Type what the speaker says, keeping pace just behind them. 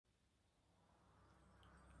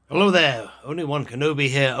Hello there, only one Kenobi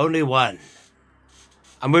here, only one.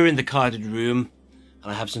 And we're in the carded room,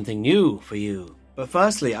 and I have something new for you. But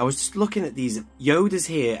firstly, I was just looking at these Yodas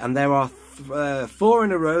here, and there are 4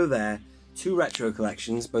 in a row there. 2 retro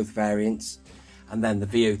collections, both variants, and then the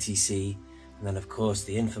VOTC, and then of course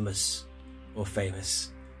the infamous, or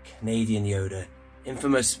famous, Canadian Yoda.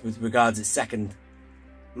 Infamous with regards to secondary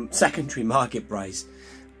market price.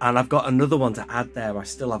 And I've got another one to add there. I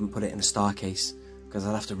still haven't put it in a star case, because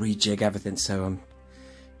I'd have to rejig everything, so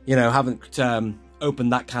haven't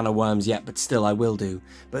opened that can of worms yet, but still I will do.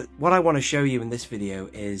 But what I want to show you in this video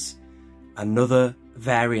is another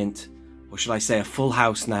variant, or should I say a full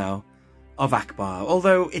house now, of Ackbar.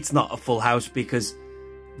 Although it's not a full house because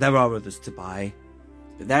there are others to buy.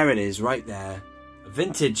 But there it is, right there. A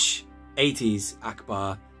vintage 80s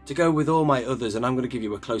Ackbar to go with all my others, and I'm going to give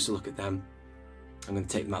you a closer look at them. I'm going to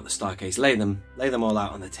take them out of the star case, lay them all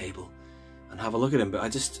out on the table, and have a look at them. But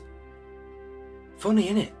funny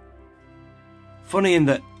innit? Funny in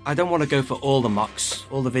that I don't want to go for all the MOCs,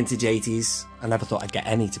 all the vintage 80s. I never thought I'd get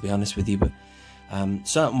any, to be honest with you, but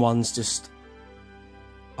certain ones just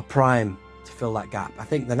are prime to fill that gap. I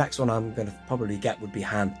think the next one I'm going to probably get would be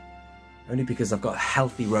Han, only because I've got a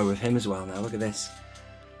healthy row of him as well now. Look at this.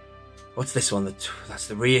 What's this one? That's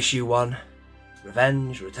the reissue one.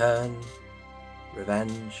 Revenge, Return,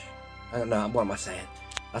 Revenge. I don't know, what am I saying?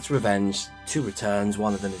 That's Revenge, 2 returns,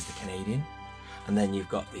 one of them is the Canadian. And then you've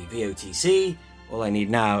got the VOTC. All I need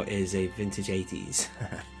now is a vintage 80s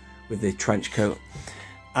with the trench coat.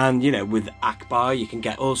 And, with Ackbar, you can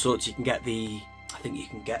get all sorts. You can get I think you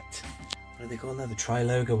can get, what do they call now? The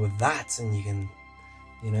tri-logo with that. And you can,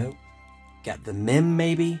 get the MIM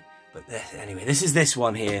maybe. But anyway, this is this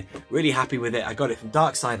one here. Really happy with it. I got it from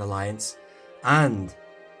Dark Side Alliance. And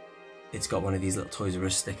it's got one of these little Toys R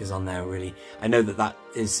Us stickers on there, really. I know that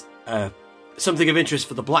is something of interest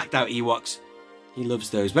for the blacked out Ewoks. He loves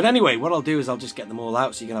those. But anyway, what I'll do is I'll just get them all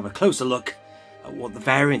out so you can have a closer look at what the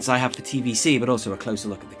variants I have for TVC, but also a closer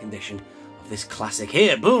look at the condition of this classic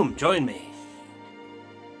here. Boom, join me.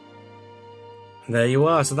 And there you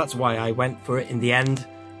are. So that's why I went for it in the end,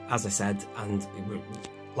 as I said. And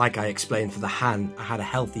like I explained for the Han, I had a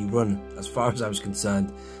healthy run as far as I was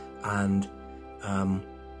concerned. And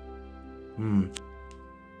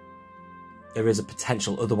there is a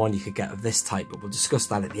potential other one you could get of this type, but we'll discuss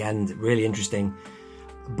that at the end. Really interesting.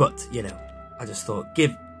 But I just thought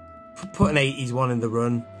put an 80s one in the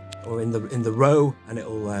run, or in the row, and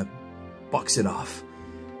it'll box it off.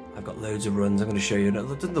 I've got loads of runs. I'm going to show you.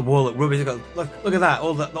 Doesn't the wall look rubbish? Look at that.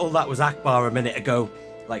 All that was Ackbar a minute ago,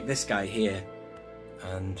 like this guy here,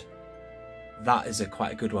 and that is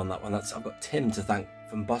quite a good one. That one. I've got Tim to thank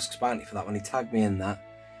from Bosk's Bounty for that one. He tagged me in that.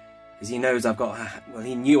 Because he knows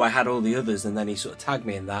he knew I had all the others, and then he sort of tagged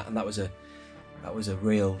me in that, and that was a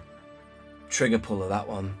real trigger puller, that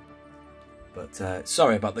one. But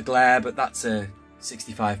sorry about the glare, but that's a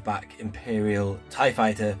 65 back Imperial TIE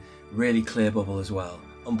Fighter, really clear bubble as well,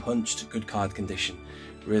 unpunched, good card condition,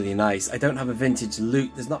 really nice. I don't have a vintage loot.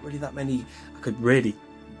 There's not really that many. I could really,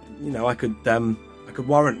 I could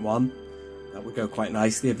warrant one. That would go quite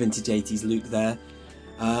nicely. A vintage 80s loot there.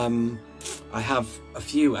 I have a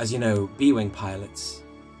few, as you know, B-Wing pilots,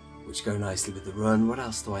 which go nicely with the run. What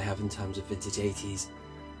else do I have in terms of vintage 80s?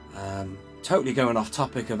 Totally going off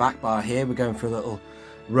topic of Ackbar here. We're going for a little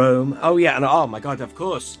roam. Oh yeah, and oh my god, of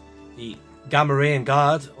course, the Gamorrean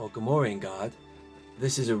Guard, or Gamorrean Guard.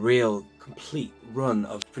 This is a real complete run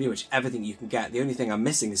of pretty much everything you can get. The only thing I'm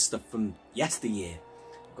missing is stuff from yesteryear.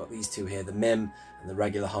 I've got these two here, the MIM and the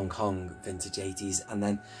regular Hong Kong vintage 80s. And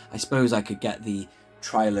then I suppose I could get the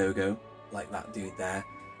tri-logo, like that dude there,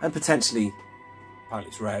 and potentially, apparently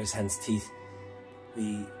it's rare as hen's teeth,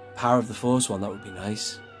 the Power of the Force one. That would be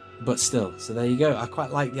nice, but still. So there you go. I quite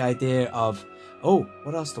like the idea of,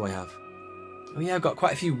 what else do I have? Oh yeah, I've got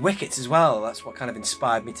quite a few wickets as well. That's what kind of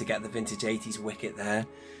inspired me to get the vintage 80s wicket there.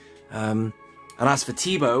 And as for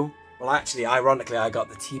Tebow, well, actually, ironically, I got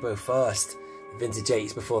the Tebow first, vintage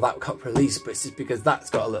 80s, before that got released, but it's just because that's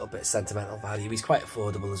got a little bit of sentimental value. He's quite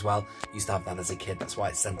affordable as well. Used to have that as a kid, that's why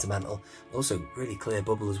it's sentimental. Also really clear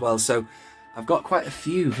bubble as well. So I've got quite a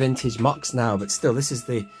few vintage MOCs now, but still, this is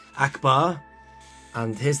the Ackbar,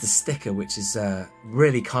 and here's the sticker, which is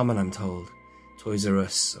really common, I'm told. Toys R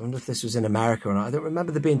Us. I wonder if this was in America or not. I don't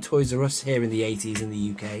remember there being Toys R Us here in the 80s in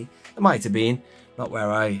the UK. It might have been, not where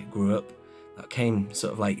I grew up. That came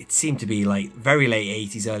sort of like, it seemed to be like very late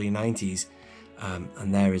 80s, early 90s.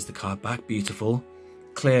 And there is the card back, beautiful,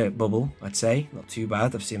 clear bubble, I'd say, not too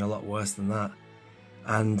bad. I've seen a lot worse than that.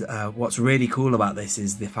 And what's really cool about this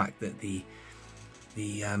is the fact that the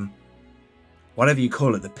whatever you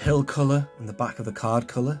call it, the pill colour and the back of the card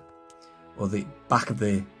colour, or the back of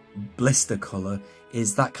the blister colour,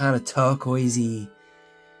 is that kind of turquoisey.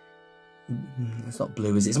 It's not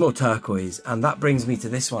blue, is it? It's more turquoise. And that brings me to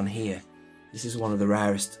this one here. This is one of the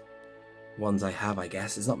rarest ones I have, I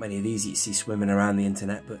guess. There's not many of these you see swimming around the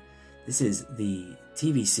internet, but this is the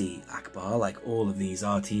TVC Ackbar. Like all of these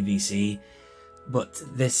are TVC, but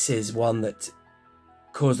this is one that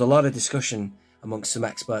caused a lot of discussion amongst some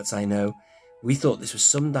experts I know. We thought this was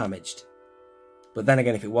sun damaged, but then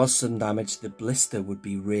again, if it was sun damaged, the blister would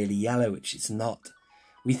be really yellow, which it's not.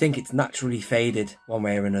 We think it's naturally faded one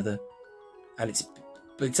way or another, and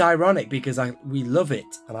it's ironic because we love it,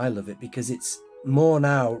 and I love it because it's more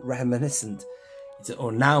now reminiscent,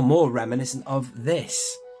 more reminiscent of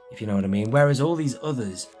this, if you know what I mean. Whereas all these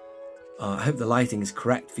others, I hope the lighting is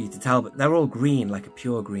correct for you to tell, but they're all green, like a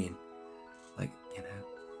pure green, like, you know,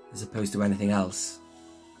 as opposed to anything else.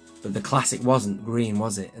 But the classic wasn't green,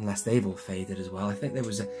 was it? Unless they've all faded as well. I think it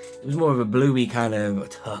was more of a bluey kind of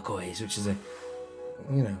turquoise, which is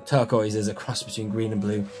turquoise is a cross between green and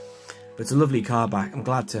blue. But it's a lovely card back. I'm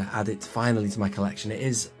glad to add it finally to my collection. It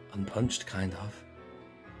is unpunched, kind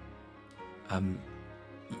of.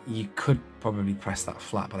 You could probably press that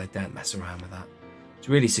flat, but I don't mess around with that. It's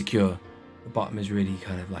really secure. The bottom is really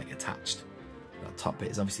kind of like attached. That top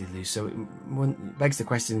bit is obviously loose. So it begs the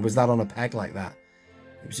question, was that on a peg like that?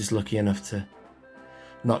 It was just lucky enough to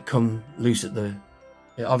not come loose at the...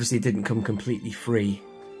 It obviously didn't come completely free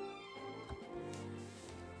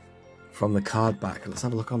from the card back. Let's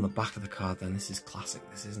have a look on the back of the card then. This is classic,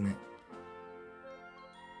 this, isn't it?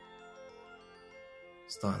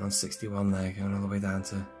 Starting on 61 there, going all the way down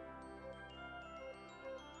to...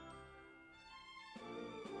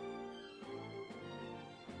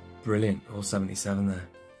 Brilliant, all 77 there.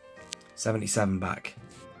 77 back.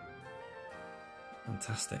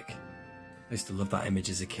 Fantastic. I used to love that image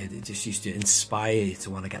as a kid. It just used to inspire you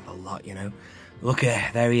to want to get the lot, you know. Look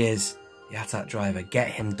at, there he is. The AT-AT driver. Get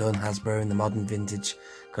him done, Hasbro, in the modern vintage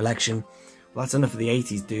collection. Well, that's enough of the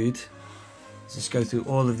 80s, dude. Let's just go through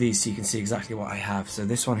all of these so you can see exactly what I have. So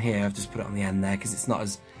this one here, I've just put it on the end there because it's not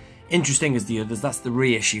as interesting as the others. That's the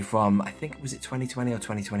reissue from, I think, was it 2020 or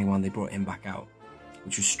 2021 they brought him back out,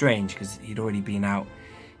 which was strange because he'd already been out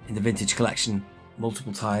in the vintage collection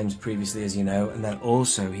multiple times previously, as you know, and then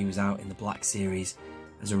also he was out in the Black series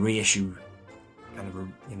as a reissue, kind of,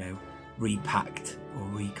 you know, repacked or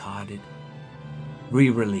recarded,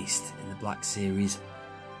 re-released in the Black series,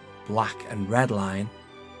 Black and Red line.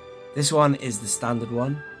 This one is the standard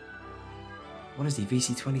one. What is he,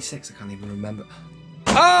 VC26? I can't even remember.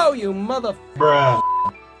 Oh, you mother... Bruh.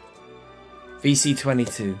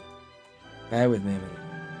 VC22. Bear with me a minute.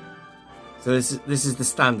 So this is the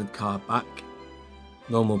standard card back.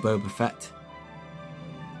 Normal Boba Fett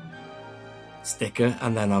sticker,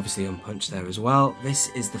 and then obviously unpunched there as well. This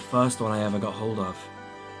is the first one I ever got hold of.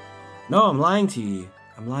 No, I'm lying to you.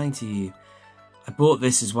 I'm lying to you. I bought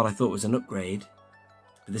this as what I thought was an upgrade,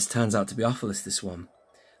 but this turns out to be Offerless, this one.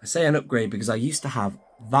 I say an upgrade because I used to have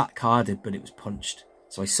that carded, but it was punched.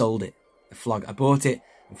 So I sold it. I bought it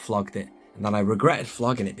and flogged it. And then I regretted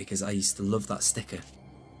flogging it because I used to love that sticker.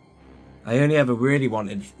 I only ever really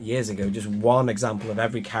wanted, years ago, just one example of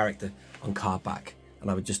every character on card back.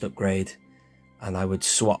 And I would just upgrade. And I would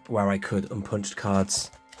swap where I could unpunched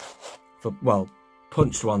cards. For, well,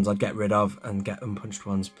 punched ones I'd get rid of and get unpunched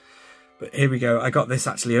ones. But here we go. I got this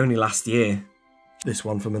actually only last year. This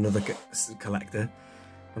one from another collector.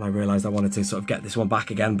 And I realised I wanted to sort of get this one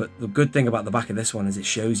back again. But the good thing about the back of this one is it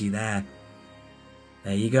shows you there.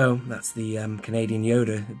 There you go. That's the Canadian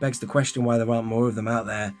Yoda. It begs the question why there aren't more of them out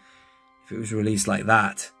there. If it was released like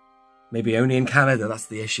that. Maybe only in Canada, that's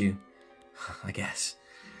the issue. I guess.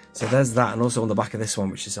 So there's that. And also on the back of this one,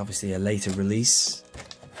 which is obviously a later release.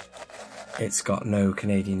 It's got no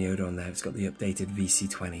Canadian Yoda on there. It's got the updated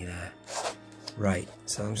VC20 there. Right.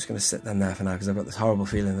 So I'm just going to sit them there for now because I've got this horrible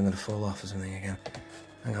feeling I'm going to fall off or something again.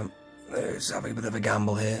 Hang on. Let's have a bit of a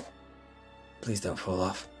gamble here. Please don't fall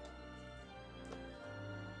off.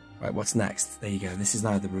 Right, what's next? There you go. This is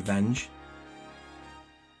now the Revenge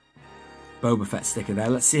Boba Fett sticker there.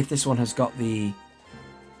 Let's see if this one has got the...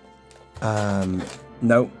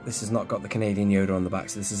 no, this has not got the Canadian Yoda on the back,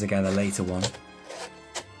 so this is again a later one.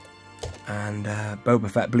 And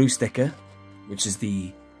Boba Fett blue sticker, which is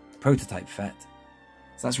the prototype Fett.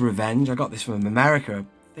 So that's Revenge. I got this from America,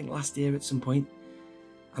 I think last year at some point.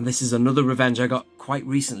 And this is another Revenge I got quite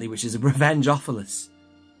recently, which is a Revenge Offerless.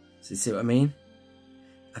 So you see what I mean?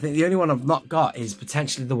 I think the only one I've not got is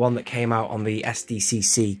potentially the one that came out on the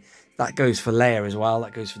SDCC. That goes for Leia as well.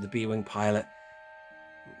 That goes for the B-Wing pilot,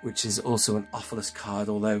 which is also an Offerless card,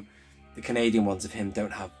 although the Canadian ones of him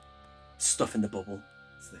don't have stuff in the bubble.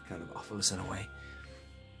 So they're kind of offless in a way.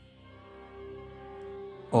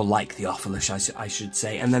 Or like the offless, I should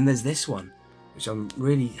say. And then there's this one, which I'm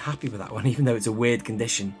really happy with that one, even though it's a weird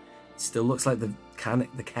condition. It still looks like the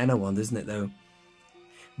Kenner one, doesn't it, though?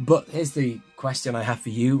 But here's the question I have for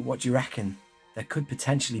you. What do you reckon? There could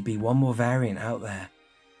potentially be one more variant out there.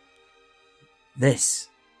 This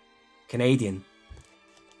Canadian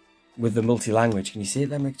with the multi-language. Can you see it?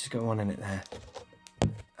 Let me just go on in it there.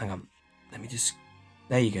 Hang on. Let me just...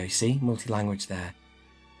 There you go. See? Multi-language there.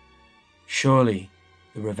 Surely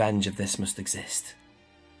the revenge of this must exist.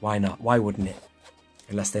 Why not? Why wouldn't it?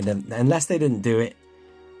 Unless they didn't do it.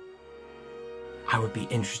 I would be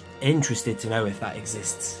interested to know if that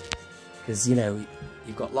exists. Because, you know,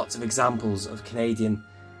 you've got lots of examples of Canadian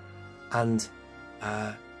and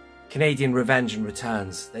Canadian revenge and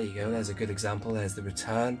returns. There you go. There's a good example. There's the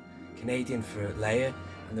return Canadian for Leia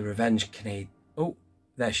and the revenge Canadian. Oh,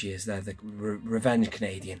 there she is. There, the revenge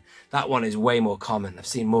Canadian. That one is way more common. I've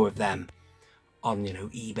seen more of them on, you know,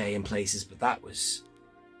 eBay and places. But that was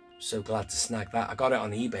so glad to snag that. I got it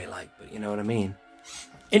on eBay, like, but you know what I mean.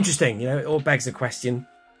 Interesting. You know, it all begs the question.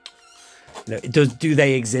 You know, do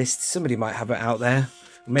they exist? Somebody might have it out there.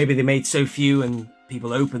 Maybe they made so few and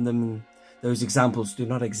people open them and those examples do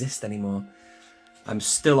not exist anymore. I'm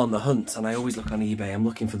still on the hunt and I always look on eBay. I'm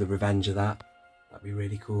looking for the revenge of that. That'd be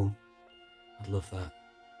really cool. I'd love that.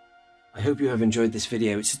 I hope you have enjoyed this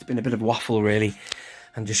video. It's just been a bit of waffle, really.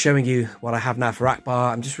 I'm just showing you what I have now for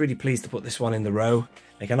Ackbar. I'm just really pleased to put this one in the row.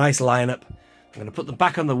 Make a nice lineup. I'm going to put them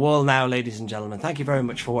back on the wall now, ladies and gentlemen. Thank you very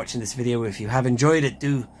much for watching this video. If you have enjoyed it,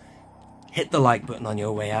 do hit the like button on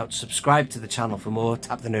your way out. Subscribe to the channel for more.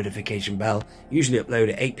 Tap the notification bell. Usually upload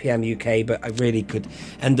at 8 PM UK, but I really could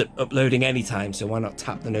end up uploading anytime. So why not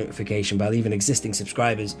tap the notification bell, even existing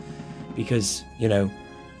subscribers, because, you know,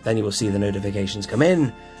 then you will see the notifications come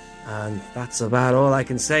in. And that's about all I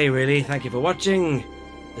can say, really. Thank you for watching.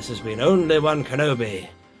 This has been Only One Kenobi.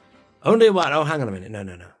 Only one. Oh, hang on a minute.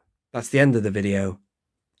 No. That's the end of the video.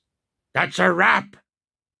 That's a wrap.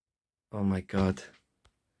 Oh my God.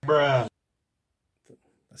 Bruh.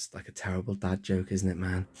 That's like a terrible dad joke, isn't it,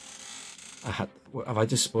 man? Have I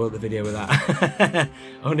just spoiled the video with that?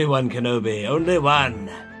 Only one Kenobi. Only one.